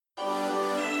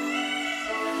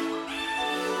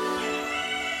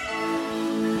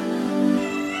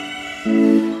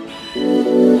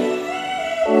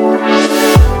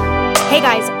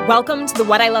Welcome to the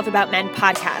What I Love About Men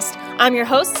podcast. I'm your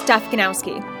host, Steph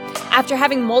Ganowski. After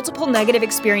having multiple negative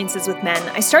experiences with men,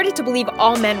 I started to believe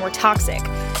all men were toxic.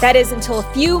 That is, until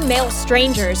a few male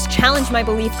strangers challenged my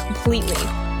belief completely.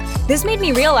 This made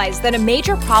me realize that a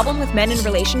major problem with men in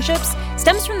relationships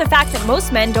stems from the fact that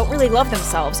most men don't really love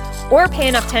themselves or pay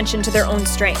enough attention to their own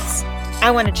strengths. I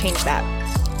want to change that.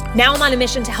 Now I'm on a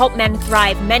mission to help men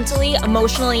thrive mentally,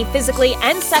 emotionally, physically,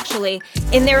 and sexually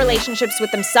in their relationships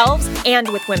with themselves and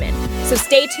with women. So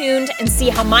stay tuned and see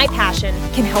how my passion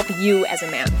can help you as a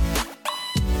man.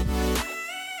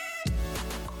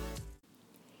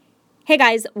 Hey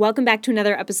guys, welcome back to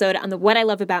another episode on the What I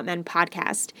Love About Men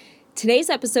podcast. Today's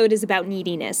episode is about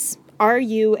neediness. Are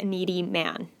you a needy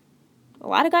man? A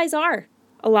lot of guys are.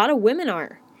 A lot of women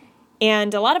are.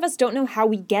 And a lot of us don't know how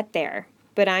we get there.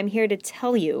 But I'm here to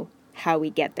tell you how we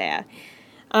get there.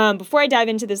 Before I dive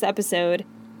into this episode,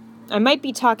 I might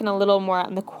be talking a little more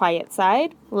on the quiet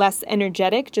side, less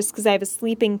energetic, just because I have a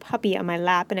sleeping puppy on my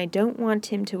lap and I don't want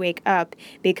him to wake up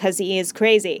because he is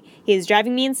crazy. He is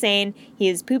driving me insane. He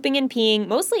is pooping and peeing,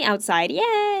 mostly outside.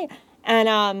 Yay!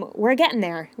 And we're getting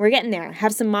there. We're getting there.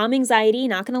 Have some mom anxiety,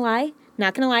 not gonna lie.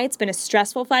 Not gonna lie, it's been a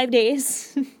stressful 5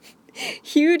 days.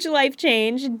 Huge life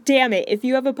change. Damn it, if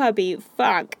you have a puppy,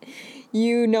 fuck.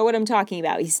 You know what I'm talking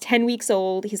about. He's 10 weeks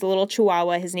old. He's a little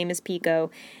chihuahua. His name is Pico.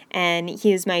 And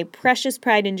he is my precious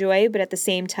pride and joy, but at the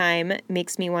same time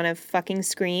makes me want to fucking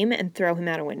scream and throw him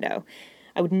out a window.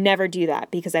 I would never do that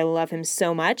because I love him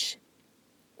so much.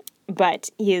 But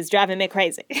he is driving me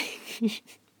crazy.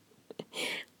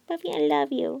 Puppy, I love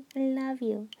you. I love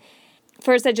you.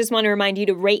 First, I just want to remind you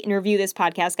to rate and review this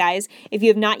podcast, guys. If you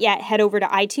have not yet, head over to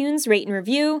iTunes, rate and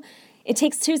review. It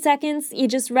takes 2 seconds. You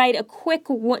just write a quick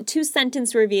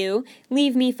 2-sentence review.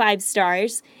 Leave me 5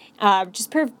 stars.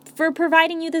 Just for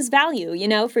providing you this value,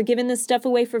 for giving this stuff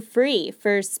away for free,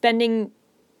 for spending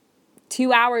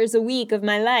 2 hours a week of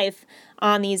my life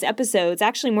on these episodes.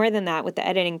 Actually, more than that with the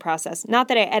editing process. Not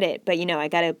that I edit, but, I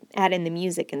got to add in the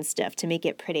music and stuff to make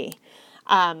it pretty.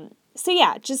 So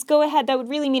yeah, just go ahead. That would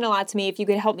really mean a lot to me if you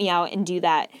could help me out and do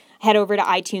that. Head over to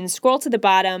iTunes, scroll to the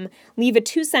bottom, leave a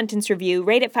 2-sentence review,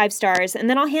 rate it 5 stars, and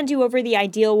then I'll hand you over the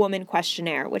Ideal Woman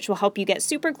questionnaire, which will help you get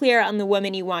super clear on the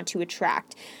woman you want to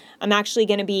attract. I'm actually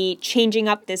going to be changing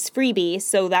up this freebie,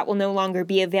 so that will no longer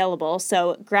be available,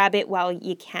 so grab it while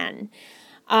you can.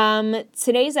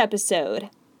 Today's episode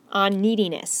on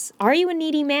neediness. Are you a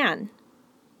needy man?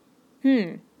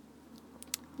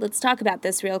 Let's talk about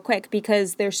this real quick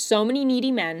because there's so many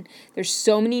needy men, there's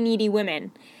so many needy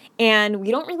women, and we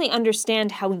don't really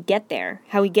understand how we get there,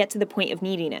 how we get to the point of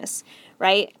neediness,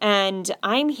 right? And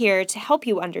I'm here to help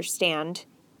you understand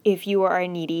if you are a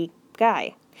needy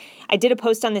guy. I did a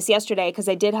post on this yesterday because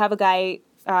I did have a guy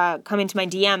come into my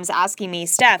DMs asking me,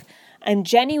 Steph, I'm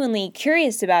genuinely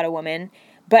curious about a woman,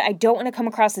 but I don't want to come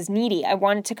across as needy. I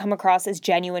want it to come across as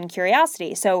genuine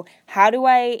curiosity. So how do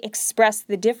I express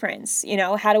the difference?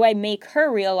 How do I make her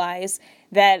realize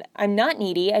that I'm not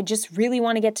needy? I just really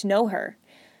want to get to know her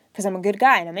because I'm a good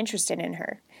guy and I'm interested in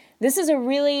her. This is a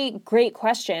really great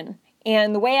question.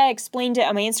 And the way I explained it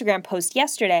on my Instagram post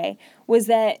yesterday was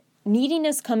that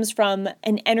neediness comes from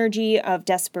an energy of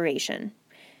desperation.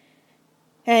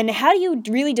 And how do you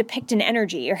really depict an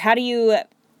energy? Or how do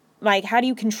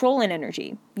you control an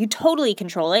energy? You totally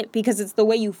control it because it's the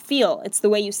way you feel. It's the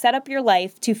way you set up your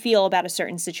life to feel about a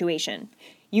certain situation.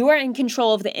 You are in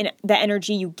control of the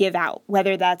energy you give out,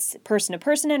 whether that's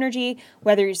person-to-person energy,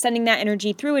 whether you're sending that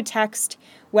energy through a text,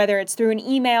 whether it's through an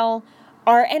email.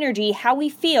 Our energy, how we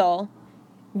feel,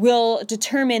 will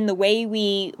determine the way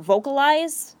we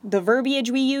vocalize, the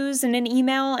verbiage we use in an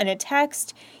email and a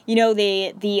text.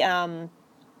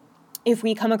 If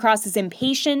we come across as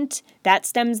impatient,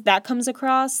 that comes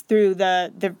across through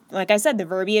the like I said, the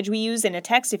verbiage we use in a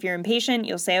text. If you're impatient,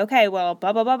 you'll say, okay, well,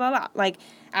 blah, blah, blah, blah, blah, like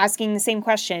asking the same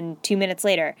question 2 minutes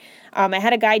later. I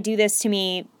had a guy do this to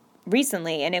me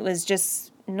recently, and it was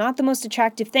just not the most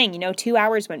attractive thing. 2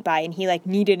 hours went by, and he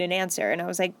needed an answer. And I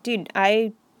was like, dude,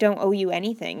 I don't owe you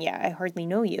anything. Yeah, I hardly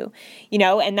know you,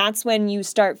 and that's when you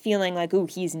start feeling like, ooh,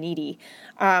 he's needy.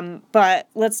 But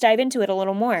let's dive into it a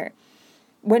little more.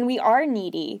 When we are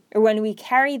needy or when we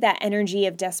carry that energy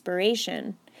of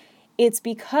desperation, it's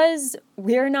because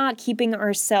we're not keeping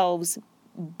ourselves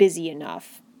busy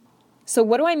enough. So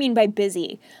what do I mean by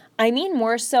busy? I mean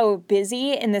more so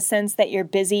busy in the sense that you're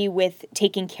busy with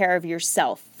taking care of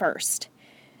yourself first.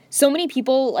 So many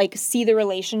people see the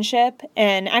relationship,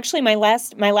 and actually my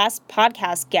last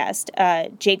podcast guest,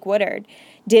 Jake Woodard,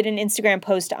 did an Instagram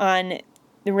post on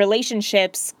the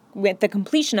relationships the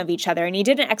completion of each other. And he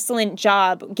did an excellent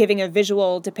job giving a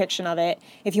visual depiction of it.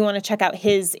 If you want to check out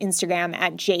his Instagram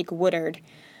at Jake Woodard,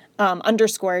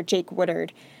 _ Jake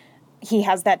Woodard, he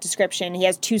has that description. He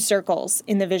has 2 circles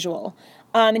in the visual.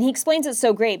 And he explains it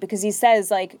so great because he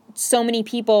says, like, so many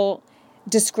people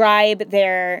describe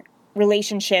their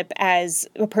relationship as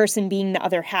a person being the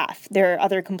other half, their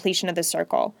other completion of the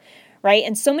circle, right?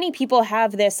 And so many people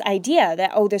have this idea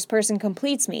that, oh, this person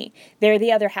completes me. They're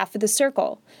the other half of the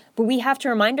circle. But we have to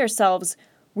remind ourselves,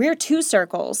 we're 2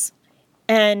 circles.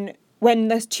 And when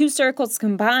the 2 circles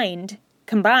combine,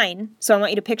 so I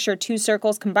want you to picture 2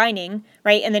 circles combining,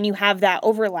 right? And then you have that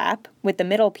overlap with the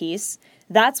middle piece.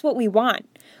 That's what we want.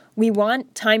 We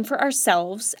want time for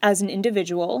ourselves as an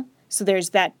individual. So there's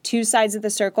that 2 sides of the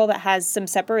circle that has some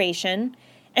separation.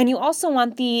 And you also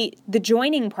want the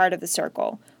joining part of the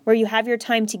circle where you have your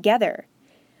time together.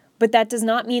 But that does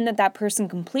not mean that that person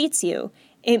completes you.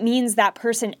 It means that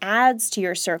person adds to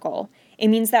your circle. It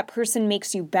means that person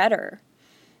makes you better.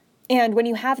 And when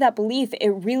you have that belief, it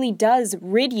really does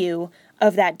rid you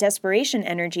of that desperation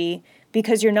energy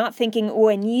because you're not thinking, oh,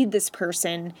 I need this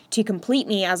person to complete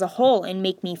me as a whole and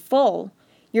make me full.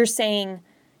 You're saying,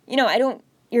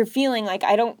 you're feeling like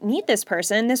I don't need this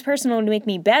person. This person will make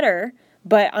me better,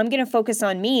 but I'm going to focus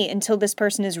on me until this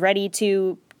person is ready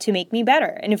to make me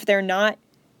better. And if they're not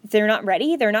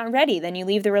ready, they're not ready. Then you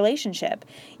leave the relationship,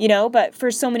 But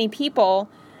for so many people,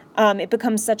 it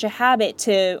becomes such a habit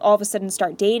to all of a sudden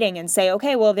start dating and say,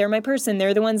 okay, well, they're my person.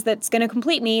 They're the ones that's going to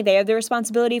complete me. They have the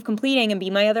responsibility of completing and be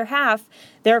my other half.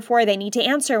 Therefore, they need to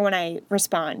answer when I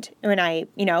respond. When I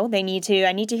need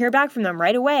to hear back from them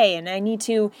right away. And I need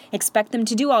to expect them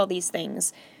to do all these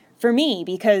things for me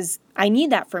because I need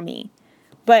that for me.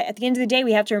 But at the end of the day,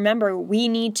 we have to remember we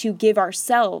need to give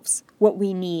ourselves what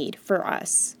we need for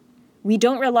us. We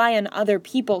don't rely on other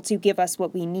people to give us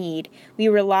what we need. We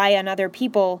rely on other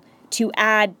people to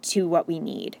add to what we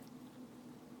need.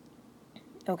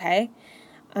 Okay?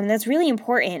 That's really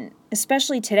important,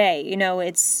 especially today.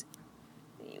 It's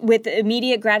with the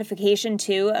immediate gratification,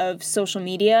 too, of social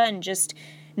media and just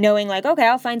knowing like, okay,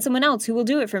 I'll find someone else who will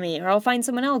do it for me, or I'll find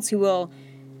someone else who will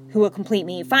complete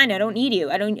me. Fine, I don't need you.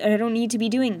 I don't need to be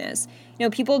doing this.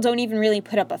 People don't even really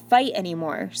put up a fight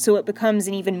anymore. So it becomes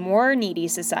an even more needy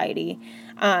society,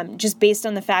 just based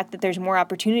on the fact that there's more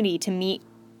opportunity to meet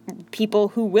people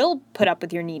who will put up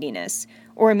with your neediness,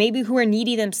 or maybe who are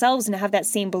needy themselves and have that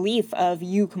same belief of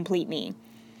you complete me.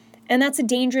 And that's a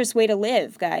dangerous way to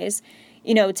live, guys.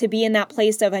 To be in that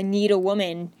place of I need a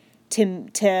woman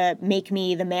to make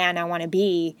me the man I want to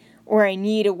be, or I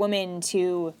need a woman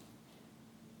to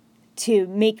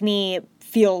make me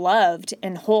feel loved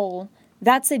and whole.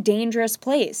 That's a dangerous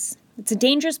place. It's a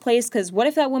dangerous place because what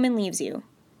if that woman leaves you?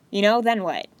 Then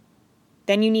what?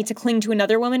 Then you need to cling to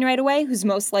another woman right away who's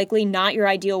most likely not your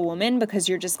ideal woman because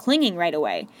you're just clinging right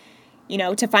away,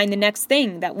 to find the next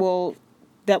thing that will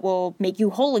make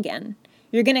you whole again.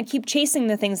 You're going to keep chasing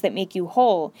the things that make you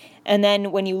whole. And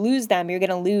then when you lose them, you're going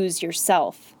to lose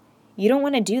yourself. You don't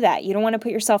want to do that. You don't want to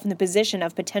put yourself in the position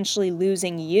of potentially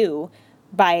losing you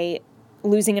by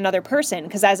losing another person.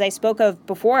 Because as I spoke of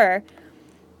before,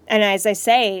 and as I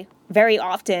say very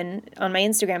often on my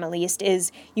Instagram at least,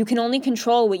 is you can only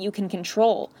control what you can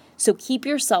control. So keep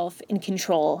yourself in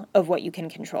control of what you can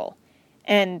control.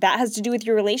 And that has to do with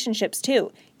your relationships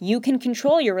too. You can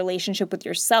control your relationship with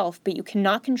yourself, but you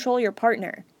cannot control your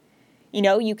partner.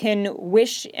 You can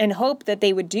wish and hope that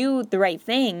they would do the right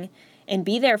thing and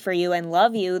be there for you and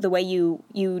love you the way you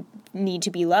need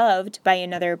to be loved by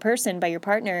another person, by your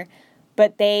partner.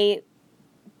 But by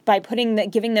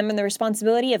giving them the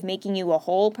responsibility of making you a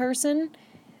whole person,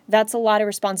 that's a lot of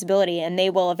responsibility, and they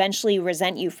will eventually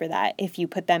resent you for that if you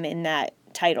put them in that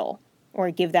title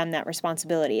or give them that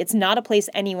responsibility. It's not a place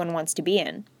anyone wants to be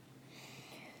in.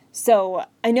 So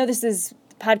I know the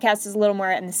podcast is a little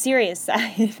more on the serious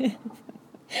side.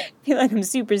 I feel like I'm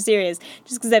super serious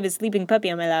just because I have a sleeping puppy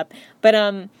on my lap. But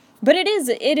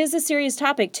it is a serious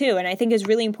topic too, and I think it's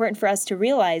really important for us to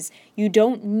realize you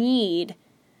don't need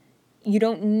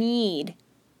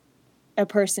a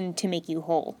person to make you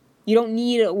whole. You don't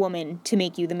need a woman to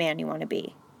make you the man you want to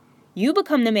be. You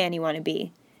become the man you want to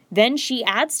be. Then she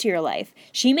adds to your life.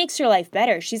 She makes your life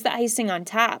better. She's the icing on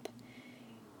top.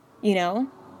 And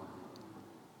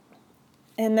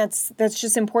that's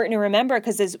just important to remember,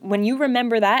 because when you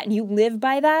remember that and you live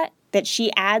by that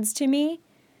she adds to me,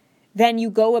 then you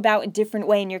go about a different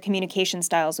way in your communication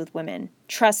styles with women.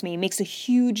 Trust me, it makes a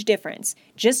huge difference.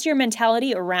 Just your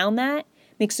mentality around that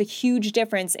makes a huge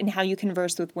difference in how you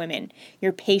converse with women.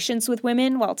 Your patience with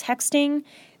women while texting,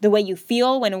 the way you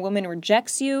feel when a woman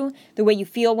rejects you, the way you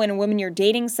feel when a woman you're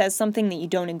dating says something that you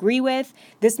don't agree with.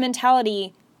 This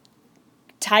mentality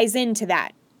ties into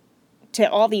that, to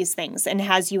all these things, and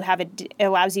allows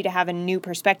you to have a new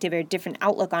perspective or a different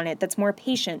outlook on it that's more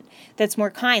patient, that's more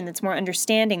kind, that's more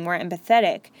understanding, more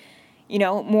empathetic,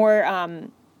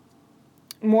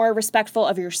 more respectful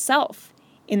of yourself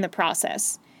in the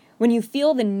process. When you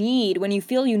feel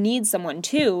you need someone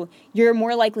too, you're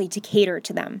more likely to cater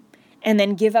to them and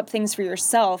then give up things for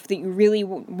yourself that you really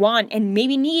want and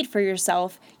maybe need for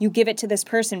yourself. You give it to this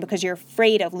person because you're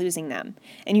afraid of losing them.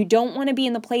 And you don't want to be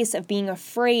in the place of being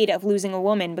afraid of losing a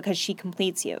woman because she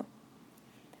completes you,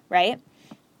 right?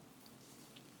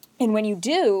 And when you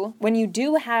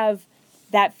do have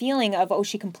that feeling of, oh,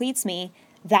 she completes me,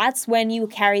 that's when you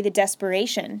carry the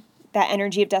desperation, that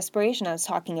energy of desperation I was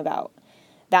talking about.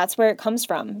 That's where it comes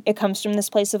from. It comes from this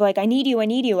place of like, I need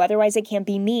you, otherwise I can't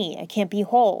be me, I can't be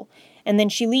whole. And then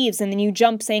she leaves, and then you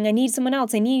jump saying, I need someone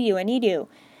else, I need you.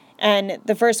 And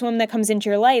the first woman that comes into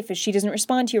your life, if she doesn't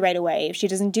respond to you right away, if she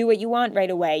doesn't do what you want right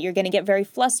away, you're going to get very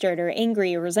flustered or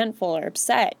angry or resentful or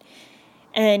upset.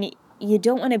 And you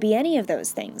don't want to be any of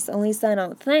those things, at least I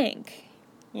don't think.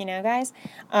 Guys?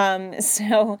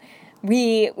 So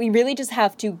we really just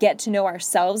have to get to know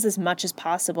ourselves as much as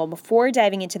possible before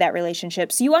diving into that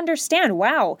relationship, so you understand,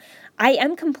 wow, I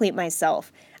am complete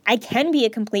myself. I can be a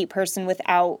complete person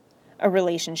without a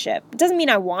relationship. It doesn't mean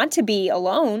I want to be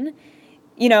alone.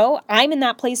 I'm in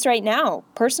that place right now,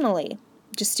 personally,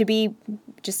 just to be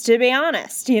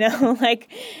honest, and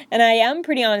I am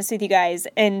pretty honest with you guys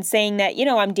and saying that,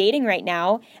 I'm dating right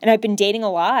now, and I've been dating a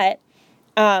lot.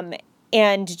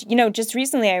 And, just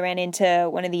recently I ran into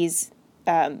one of these,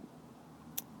 a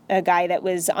guy that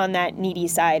was on that needy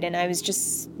side, and I was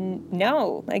just,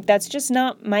 no, that's just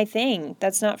not my thing.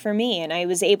 That's not for me. And I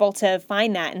was able to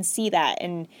find that and see that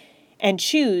and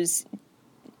choose,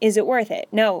 is it worth it?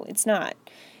 No, it's not.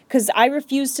 Because I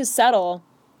refuse to settle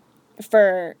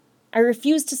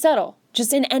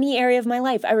just in any area of my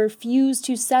life. I refuse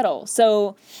to settle.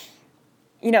 So,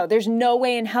 there's no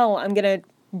way in hell I'm going to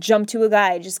jump to a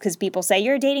guy just because people say,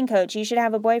 you're a dating coach, you should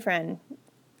have a boyfriend.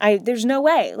 There's no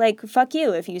way. Fuck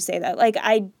you if you say that.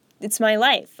 It's my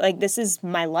life. This is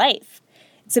my life.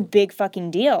 It's a big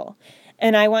fucking deal.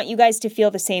 And I want you guys to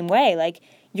feel the same way.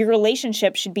 Your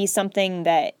relationship should be something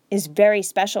that is very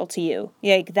special to you.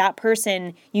 That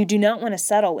person, you do not want to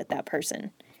settle with that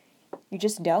person. You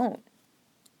just don't.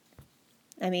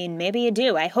 I mean, maybe you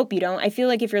do. I hope you don't. I feel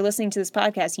like if you're listening to this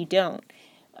podcast, you don't.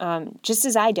 Just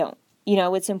as I don't.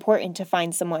 It's important to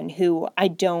find someone who I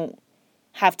don't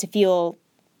have to feel,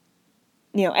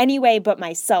 any way but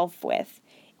myself with,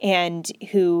 and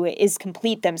who is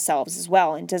complete themselves as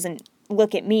well and doesn't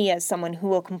look at me as someone who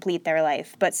will complete their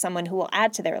life, but someone who will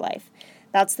add to their life.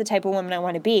 That's the type of woman I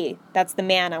want to be. That's the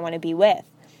man I want to be with.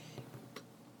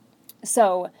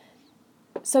 So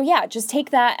yeah, just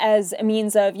take that as a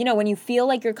means of, when you feel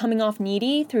like you're coming off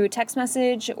needy through a text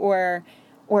message or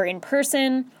in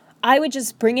person, I would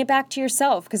just bring it back to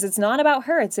yourself, because it's not about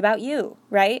her, it's about you,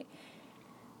 right?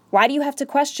 Why do you have to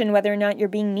question whether or not you're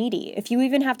being needy? If you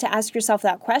even have to ask yourself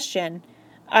that question,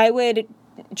 I would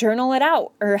journal it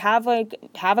out or have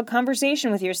a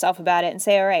conversation with yourself about it and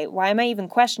say, all right, why am I even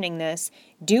questioning this?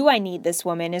 Do I need this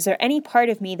woman? Is there any part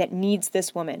of me that needs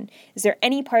this woman? Is there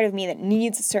any part of me that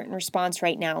needs a certain response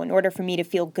right now in order for me to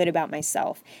feel good about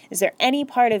myself? Is there any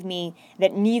part of me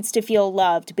that needs to feel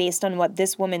loved based on what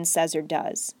this woman says or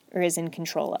does or is in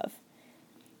control of?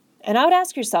 And I would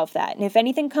ask yourself that. And if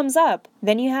anything comes up,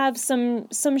 then you have some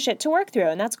shit to work through,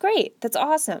 and that's great. That's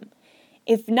awesome.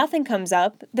 If nothing comes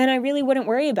up, then I really wouldn't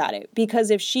worry about it,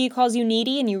 because if she calls you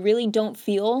needy and you really don't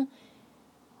feel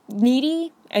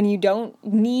needy and you don't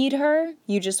need her,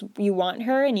 you want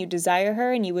her and you desire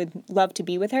her and you would love to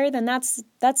be with her, then that's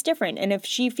different. And if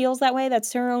she feels that way,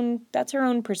 that's her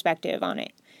own perspective on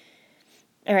it.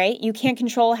 All right? You can't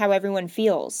control how everyone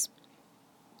feels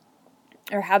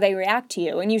or how they react to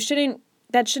you, and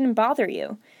that shouldn't bother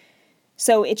you.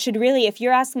 So it should really, if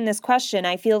you're asking this question,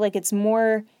 I feel like it's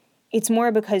more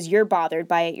because you're bothered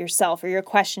by it yourself, or you're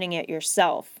questioning it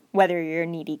yourself, whether you're a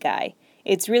needy guy.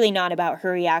 It's really not about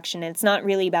her reaction. It's not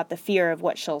really about the fear of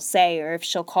what she'll say or if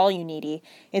she'll call you needy.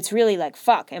 It's really like,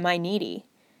 fuck, am I needy?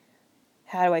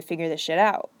 How do I figure this shit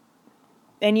out?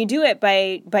 And you do it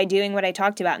by doing what I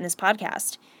talked about in this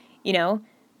podcast.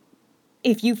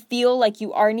 If you feel like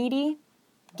you are needy,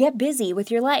 get busy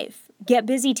with your life. Get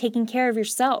busy taking care of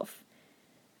yourself.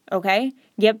 Okay?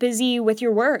 Get busy with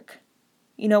your work.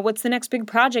 What's the next big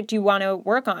project you want to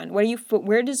work on?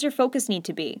 Where does your focus need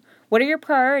to be? What are your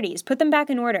priorities? Put them back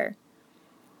in order.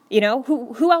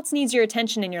 Who else needs your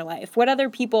attention in your life? What other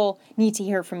people need to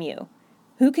hear from you?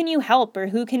 Who can you help, or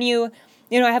who can you,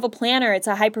 I have a planner. It's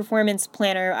a high performance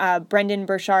planner. Brendan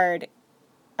Burchard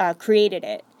created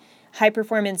it. High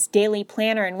performance daily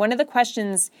planner. And one of the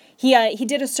questions, he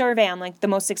did a survey on like the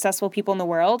most successful people in the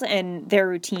world and their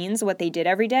routines, what they did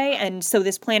every day. And so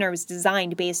this planner was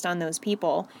designed based on those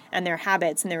people and their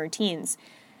habits and their routines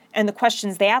and the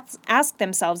questions they ask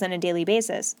themselves on a daily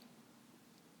basis.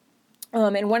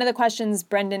 And one of the questions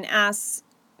Brendan asks,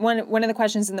 one of the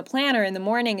questions in the planner in the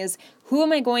morning is, who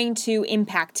am I going to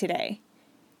impact today?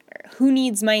 Who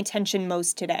needs my attention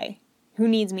most today? Who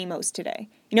needs me most today?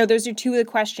 Those are two of the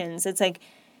questions. It's like,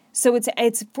 so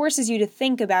it forces you to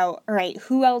think about, all right,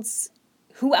 who else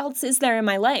is there in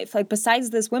my life? Like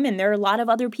besides this woman, there are a lot of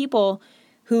other people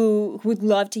who would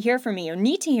love to hear from me or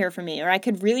need to hear from me, or I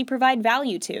could really provide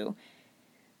value to.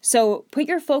 So put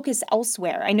your focus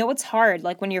elsewhere. I know it's hard,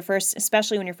 like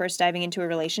especially when you're first diving into a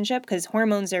relationship, because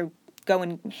hormones are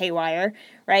going haywire,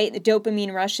 right? The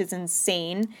dopamine rush is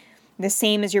insane. The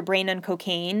same as your brain on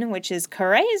cocaine, which is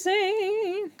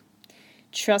crazy.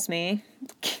 Trust me.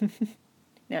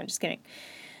 No, I'm just kidding.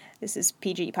 This is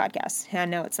PG podcast. I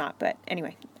know it's not, but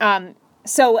anyway.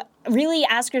 So really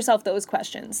ask yourself those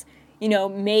questions.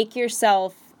 Make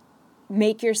yourself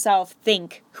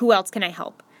think, who else can I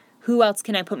help? Who else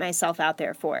can I put myself out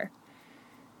there for?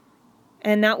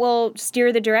 And that will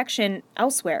steer the direction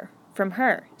elsewhere from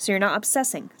her. So you're not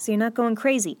obsessing. So you're not going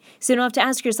crazy. So you don't have to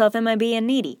ask yourself, am I being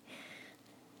needy?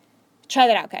 Try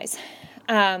that out, guys.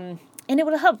 And it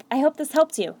will help. I hope this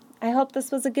helped you. I hope this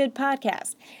was a good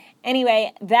podcast.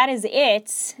 Anyway, that is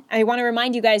it. I want to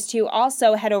remind you guys to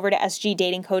also head over to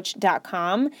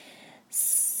sgdatingcoach.com.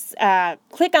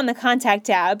 Click on the contact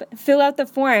tab, fill out the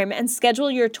form, and schedule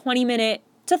your 20-minute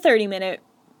to 30-minute.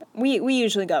 We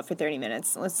usually go for 30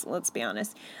 minutes. Let's be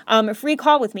honest. A free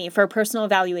call with me for a personal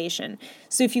evaluation.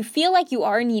 So if you feel like you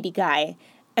are a needy guy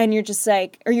and you're just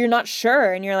like, or you're not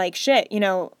sure and you're like, shit,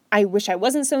 I wish I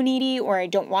wasn't so needy, or I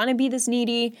don't want to be this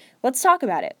needy. Let's talk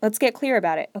about it. Let's get clear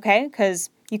about it. Okay. Because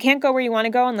you can't go where you want to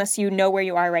go unless you know where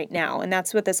you are right now. And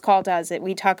that's what this call does.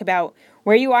 We talk about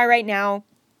where you are right now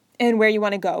and where you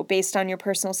want to go based on your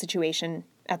personal situation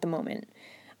at the moment.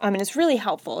 And it's really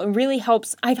helpful. It really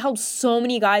helps. I've helped so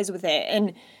many guys with it.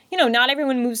 And, not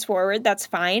everyone moves forward. That's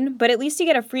fine. But at least you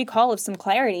get a free call of some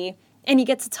clarity and you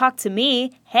get to talk to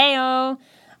me. Hey-o.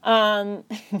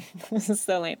 This is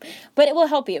so lame. But it will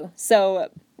help you. So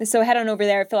head on over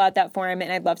there, fill out that form,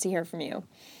 and I'd love to hear from you.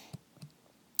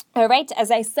 All right.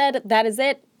 As I said, that is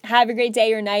it. Have a great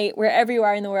day or night wherever you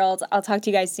are in the world. I'll talk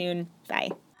to you guys soon. Bye.